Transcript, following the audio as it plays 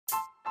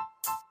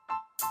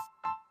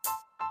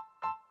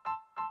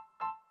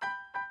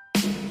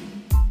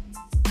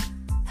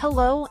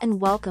Hello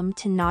and welcome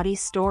to Naughty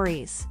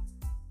Stories,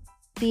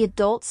 the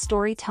adult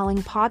storytelling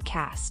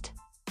podcast.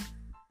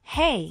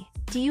 Hey,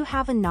 do you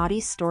have a naughty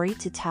story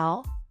to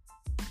tell?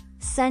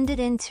 Send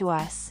it in to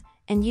us,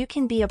 and you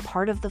can be a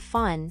part of the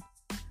fun.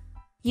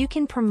 You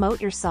can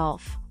promote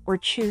yourself or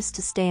choose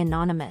to stay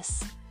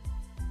anonymous.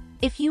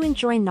 If you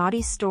enjoy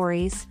naughty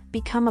stories,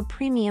 become a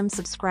premium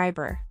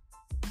subscriber.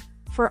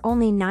 For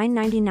only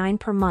 $9.99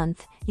 per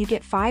month, you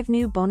get 5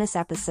 new bonus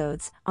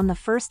episodes on the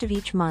first of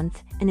each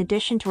month, in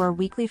addition to our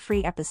weekly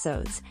free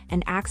episodes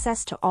and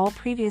access to all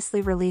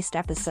previously released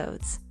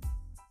episodes.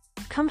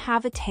 Come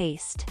have a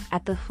taste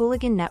at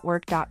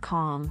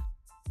thehooligan.network.com.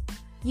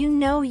 You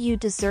know you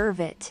deserve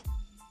it.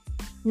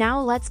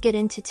 Now let's get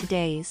into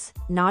today's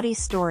naughty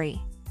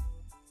story.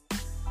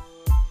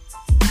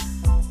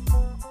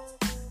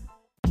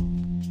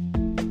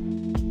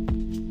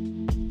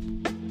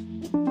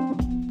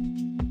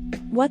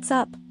 What's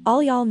up,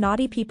 all y'all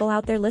naughty people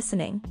out there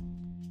listening?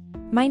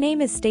 My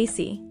name is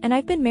Stacy, and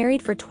I've been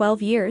married for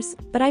 12 years,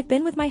 but I've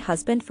been with my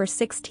husband for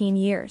 16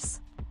 years.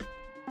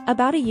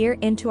 About a year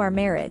into our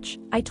marriage,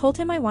 I told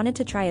him I wanted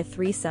to try a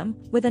threesome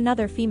with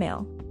another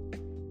female.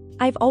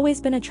 I've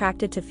always been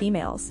attracted to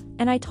females,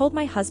 and I told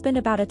my husband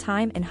about a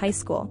time in high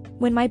school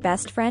when my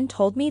best friend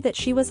told me that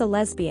she was a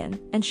lesbian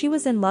and she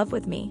was in love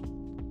with me.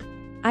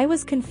 I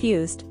was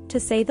confused, to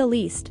say the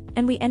least,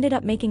 and we ended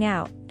up making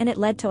out, and it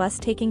led to us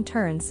taking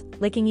turns,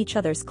 licking each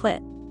other's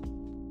clit.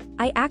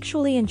 I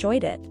actually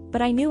enjoyed it,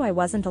 but I knew I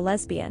wasn't a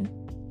lesbian.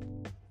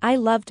 I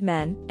loved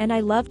men, and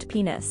I loved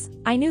penis,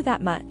 I knew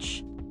that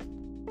much.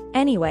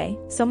 Anyway,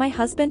 so my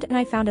husband and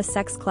I found a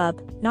sex club,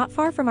 not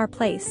far from our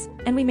place,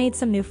 and we made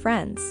some new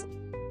friends.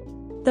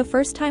 The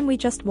first time we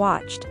just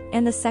watched,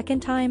 and the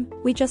second time,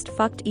 we just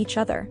fucked each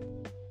other.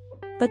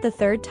 But the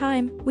third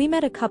time, we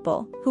met a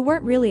couple, who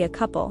weren't really a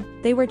couple,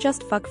 they were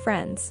just fuck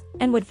friends,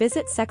 and would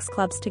visit sex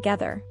clubs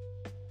together.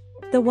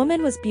 The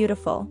woman was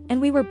beautiful,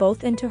 and we were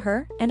both into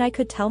her, and I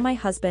could tell my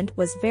husband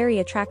was very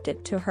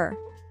attracted to her.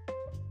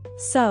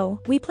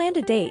 So, we planned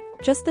a date,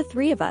 just the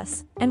three of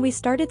us, and we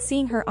started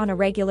seeing her on a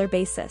regular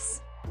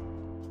basis.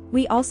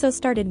 We also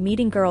started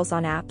meeting girls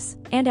on apps,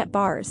 and at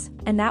bars,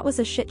 and that was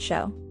a shit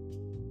show.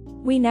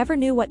 We never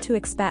knew what to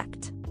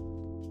expect.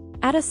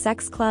 At a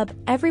sex club,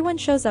 everyone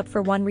shows up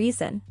for one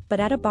reason, but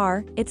at a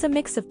bar, it's a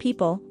mix of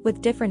people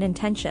with different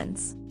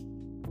intentions.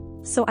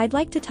 So I'd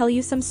like to tell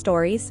you some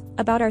stories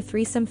about our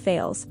threesome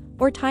fails,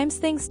 or times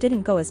things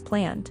didn't go as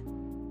planned.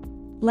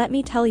 Let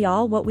me tell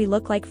y'all what we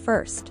look like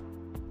first.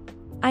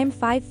 I'm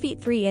 5 feet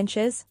 3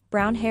 inches,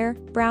 brown hair,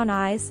 brown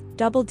eyes,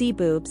 double D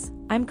boobs,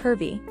 I'm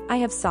curvy, I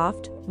have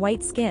soft,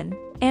 white skin,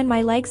 and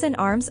my legs and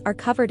arms are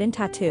covered in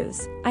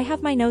tattoos. I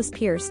have my nose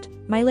pierced,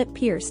 my lip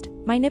pierced,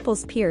 my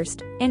nipples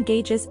pierced, and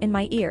gauges in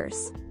my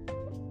ears.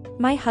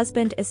 My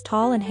husband is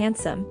tall and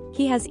handsome,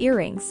 he has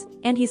earrings,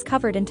 and he's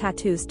covered in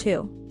tattoos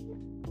too.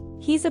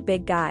 He's a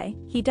big guy,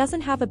 he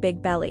doesn't have a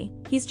big belly,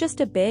 he's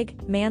just a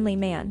big, manly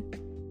man.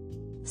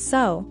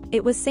 So,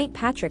 it was St.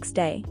 Patrick's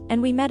Day,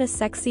 and we met a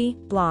sexy,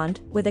 blonde,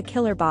 with a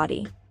killer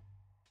body.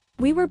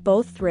 We were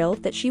both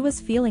thrilled that she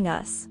was feeling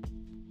us.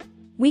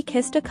 We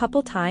kissed a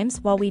couple times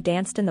while we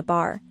danced in the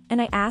bar,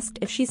 and I asked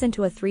if she's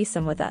into a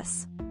threesome with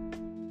us.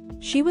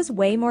 She was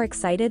way more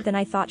excited than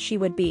I thought she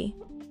would be.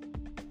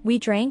 We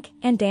drank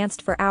and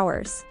danced for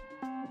hours.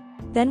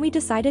 Then we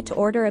decided to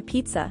order a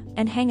pizza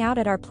and hang out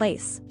at our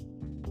place.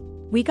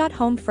 We got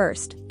home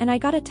first, and I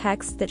got a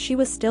text that she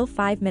was still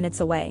 5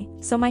 minutes away,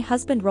 so my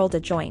husband rolled a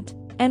joint,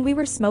 and we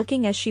were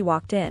smoking as she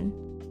walked in.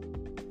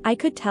 I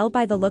could tell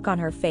by the look on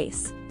her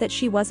face that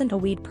she wasn't a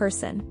weed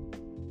person.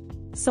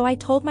 So I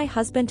told my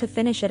husband to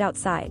finish it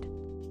outside.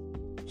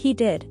 He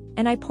did,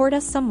 and I poured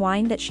us some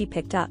wine that she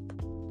picked up.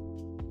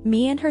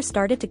 Me and her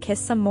started to kiss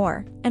some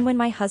more, and when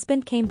my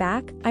husband came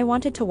back, I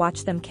wanted to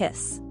watch them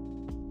kiss.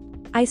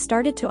 I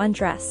started to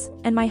undress,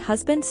 and my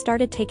husband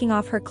started taking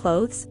off her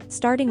clothes,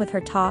 starting with her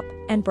top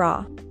and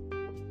bra.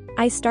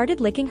 I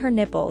started licking her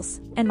nipples,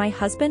 and my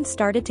husband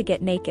started to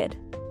get naked.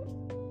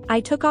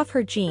 I took off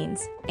her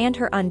jeans, and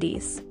her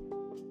undies.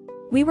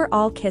 We were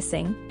all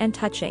kissing and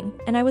touching,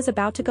 and I was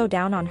about to go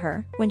down on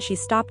her when she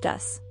stopped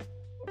us.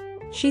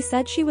 She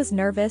said she was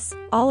nervous,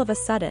 all of a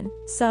sudden,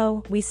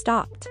 so we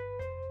stopped.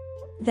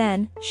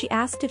 Then, she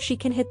asked if she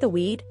can hit the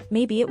weed,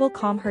 maybe it will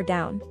calm her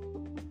down.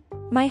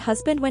 My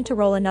husband went to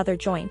roll another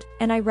joint,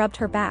 and I rubbed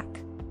her back.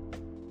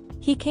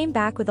 He came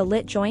back with a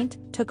lit joint,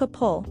 took a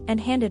pull, and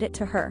handed it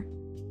to her.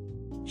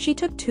 She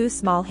took 2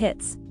 small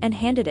hits, and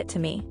handed it to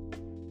me.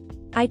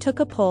 I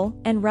took a pull,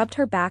 and rubbed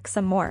her back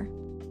some more.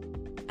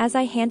 As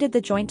I handed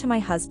the joint to my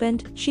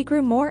husband, she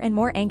grew more and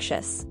more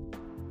anxious.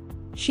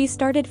 She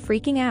started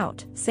freaking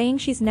out, saying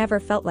she's never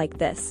felt like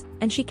this,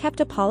 and she kept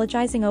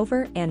apologizing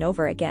over and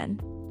over again.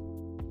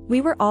 We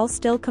were all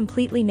still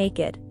completely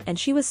naked, and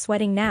she was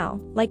sweating now,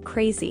 like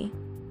crazy.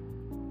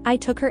 I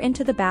took her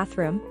into the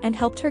bathroom and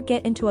helped her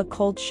get into a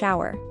cold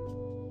shower.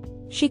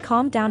 She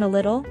calmed down a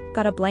little,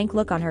 got a blank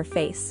look on her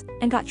face,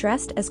 and got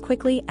dressed as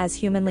quickly as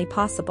humanly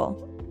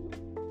possible.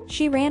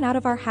 She ran out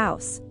of our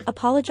house,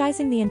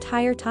 apologizing the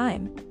entire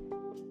time.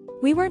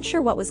 We weren't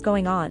sure what was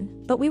going on,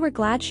 but we were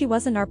glad she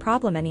wasn't our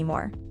problem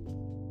anymore.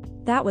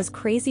 That was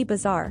crazy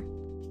bizarre.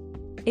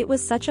 It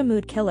was such a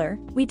mood killer,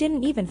 we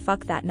didn't even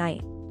fuck that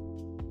night.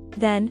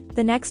 Then,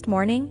 the next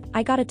morning,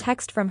 I got a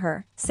text from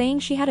her, saying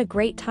she had a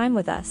great time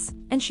with us,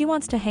 and she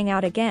wants to hang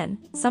out again,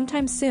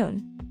 sometime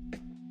soon.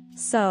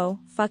 So,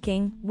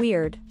 fucking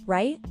weird,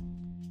 right?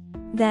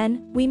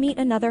 Then, we meet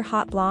another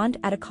hot blonde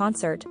at a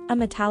concert, a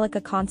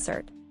Metallica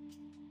concert.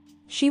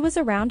 She was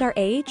around our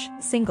age,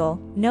 single,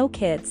 no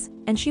kids,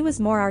 and she was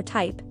more our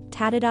type,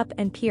 tatted up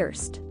and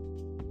pierced.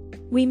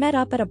 We met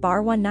up at a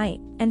bar one night,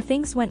 and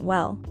things went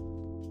well.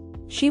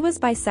 She was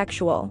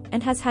bisexual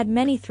and has had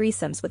many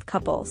threesomes with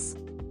couples.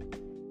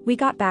 We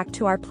got back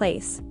to our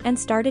place and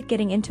started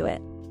getting into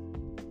it.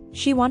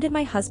 She wanted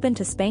my husband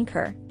to spank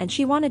her, and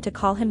she wanted to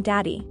call him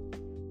daddy.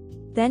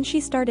 Then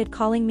she started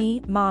calling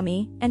me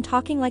mommy and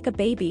talking like a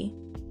baby.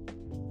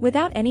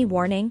 Without any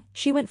warning,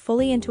 she went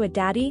fully into a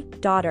daddy,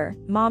 daughter,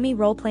 mommy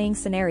role-playing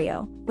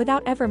scenario,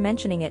 without ever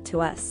mentioning it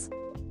to us.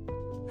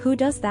 Who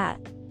does that?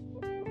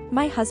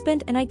 My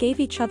husband and I gave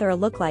each other a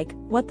look like,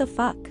 what the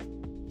fuck?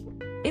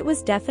 It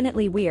was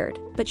definitely weird,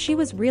 but she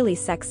was really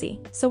sexy,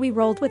 so we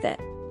rolled with it.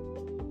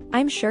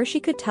 I'm sure she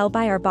could tell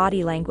by our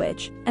body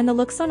language and the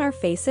looks on our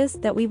faces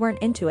that we weren't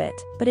into it,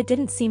 but it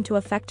didn't seem to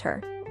affect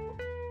her.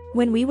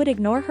 When we would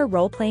ignore her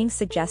role-playing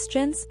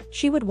suggestions,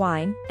 she would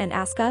whine and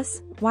ask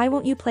us, why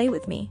won't you play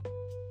with me?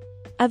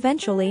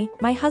 Eventually,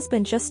 my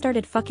husband just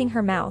started fucking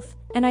her mouth,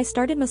 and I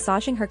started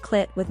massaging her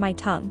clit with my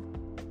tongue.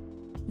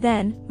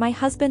 Then, my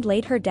husband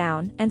laid her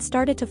down and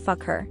started to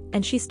fuck her,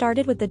 and she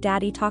started with the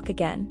daddy talk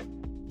again.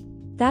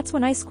 That's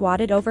when I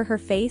squatted over her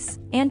face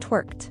and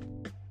twerked.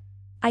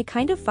 I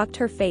kind of fucked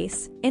her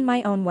face, in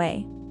my own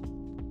way.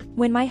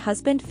 When my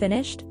husband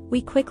finished,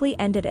 we quickly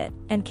ended it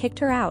and kicked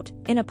her out,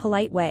 in a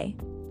polite way.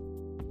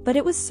 But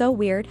it was so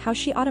weird how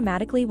she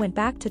automatically went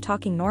back to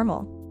talking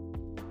normal.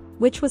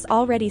 Which was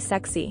already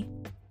sexy.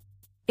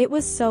 It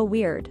was so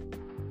weird.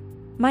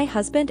 My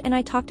husband and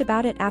I talked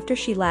about it after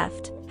she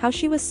left, how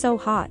she was so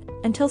hot,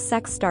 until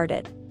sex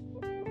started.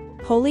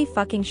 Holy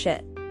fucking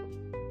shit.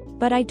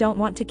 But I don't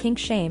want to kink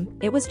shame,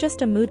 it was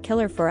just a mood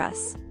killer for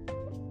us.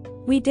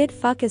 We did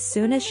fuck as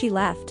soon as she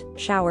left,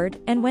 showered,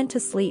 and went to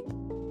sleep.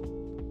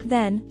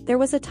 Then, there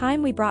was a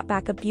time we brought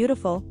back a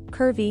beautiful,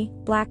 curvy,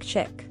 black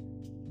chick.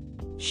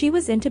 She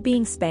was into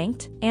being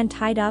spanked, and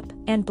tied up,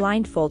 and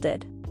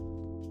blindfolded.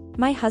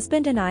 My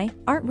husband and I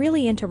aren't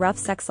really into rough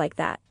sex like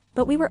that,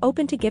 but we were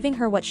open to giving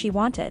her what she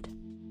wanted.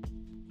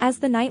 As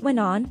the night went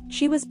on,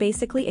 she was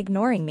basically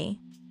ignoring me.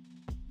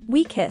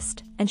 We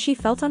kissed, and she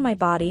felt on my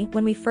body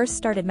when we first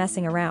started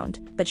messing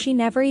around, but she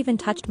never even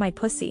touched my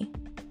pussy.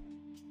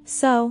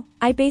 So,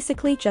 I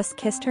basically just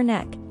kissed her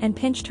neck and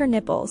pinched her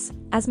nipples,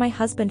 as my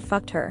husband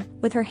fucked her,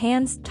 with her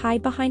hands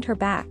tied behind her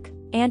back,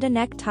 and a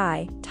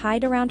necktie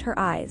tied around her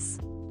eyes.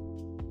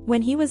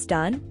 When he was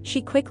done,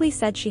 she quickly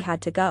said she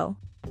had to go.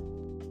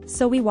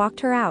 So we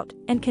walked her out,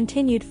 and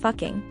continued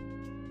fucking.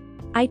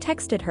 I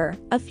texted her,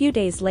 a few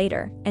days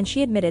later, and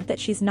she admitted that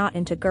she's not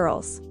into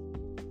girls.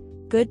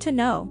 Good to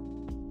know.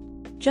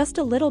 Just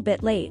a little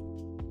bit late.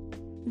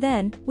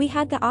 Then, we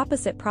had the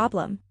opposite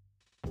problem.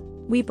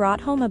 We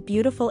brought home a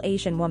beautiful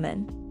Asian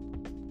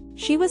woman.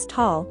 She was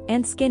tall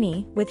and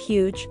skinny, with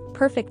huge,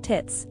 perfect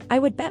tits. I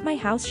would bet my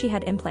house she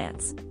had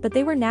implants, but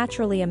they were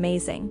naturally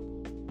amazing.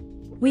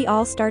 We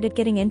all started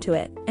getting into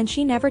it, and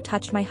she never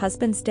touched my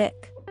husband's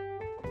dick.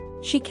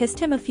 She kissed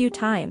him a few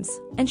times,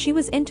 and she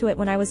was into it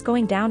when I was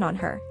going down on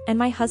her, and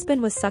my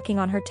husband was sucking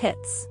on her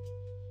tits.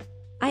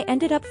 I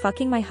ended up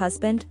fucking my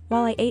husband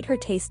while I ate her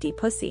tasty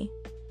pussy.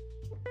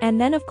 And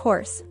then of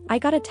course, I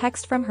got a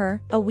text from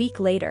her, a week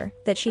later,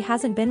 that she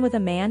hasn't been with a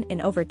man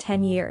in over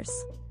 10 years.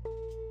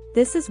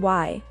 This is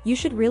why, you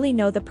should really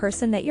know the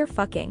person that you're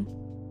fucking.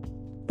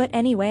 But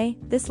anyway,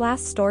 this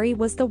last story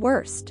was the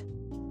worst.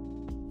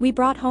 We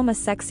brought home a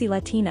sexy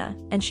Latina,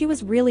 and she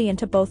was really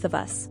into both of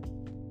us.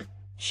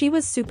 She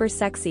was super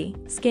sexy,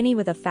 skinny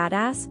with a fat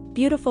ass,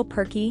 beautiful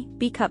perky,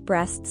 B-cup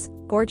breasts,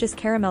 gorgeous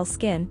caramel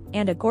skin,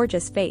 and a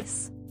gorgeous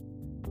face.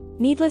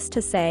 Needless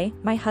to say,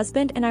 my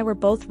husband and I were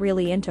both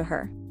really into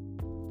her.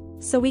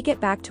 So we get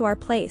back to our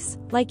place,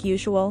 like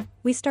usual,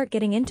 we start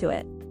getting into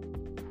it.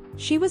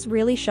 She was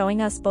really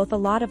showing us both a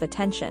lot of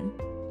attention.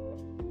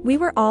 We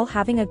were all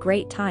having a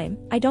great time.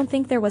 I don't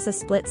think there was a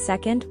split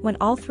second when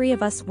all three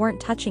of us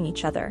weren't touching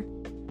each other.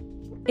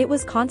 It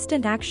was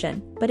constant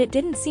action, but it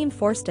didn't seem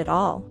forced at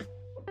all.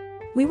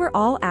 We were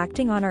all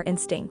acting on our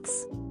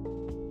instincts.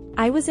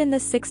 I was in the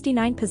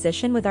 69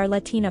 position with our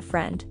Latina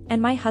friend,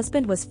 and my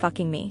husband was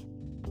fucking me.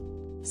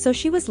 So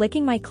she was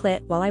licking my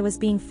clit while I was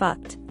being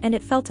fucked, and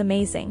it felt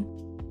amazing.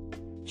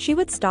 She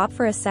would stop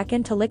for a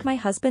second to lick my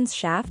husband's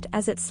shaft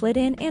as it slid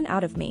in and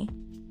out of me.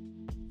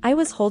 I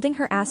was holding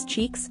her ass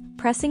cheeks,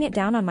 pressing it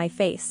down on my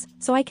face,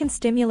 so I can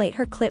stimulate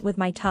her clit with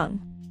my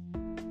tongue.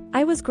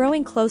 I was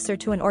growing closer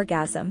to an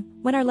orgasm,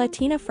 when our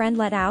Latina friend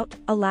let out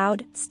a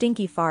loud,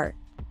 stinky fart.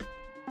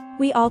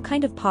 We all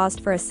kind of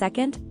paused for a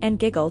second, and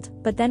giggled,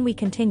 but then we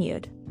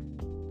continued.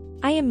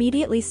 I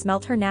immediately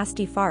smelt her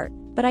nasty fart,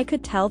 but I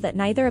could tell that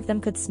neither of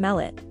them could smell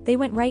it. They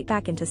went right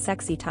back into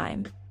sexy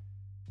time.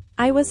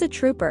 I was a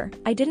trooper.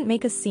 I didn't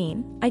make a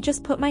scene, I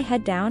just put my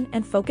head down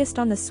and focused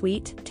on the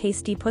sweet,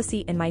 tasty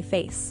pussy in my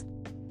face.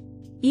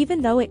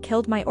 Even though it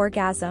killed my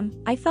orgasm,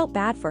 I felt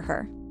bad for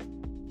her.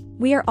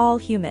 We are all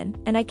human,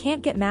 and I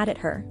can't get mad at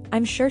her.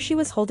 I'm sure she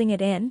was holding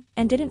it in,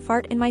 and didn't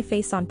fart in my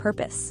face on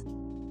purpose.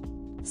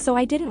 So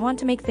I didn't want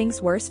to make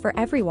things worse for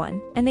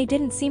everyone, and they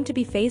didn't seem to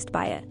be fazed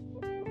by it.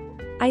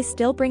 I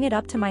still bring it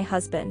up to my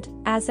husband,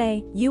 as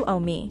a, you owe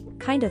me,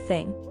 kind of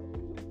thing.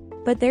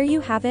 But there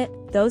you have it,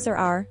 those are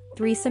our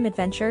threesome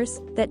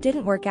adventures that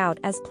didn't work out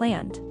as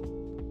planned.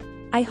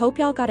 I hope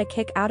y'all got a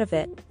kick out of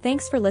it.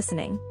 Thanks for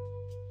listening.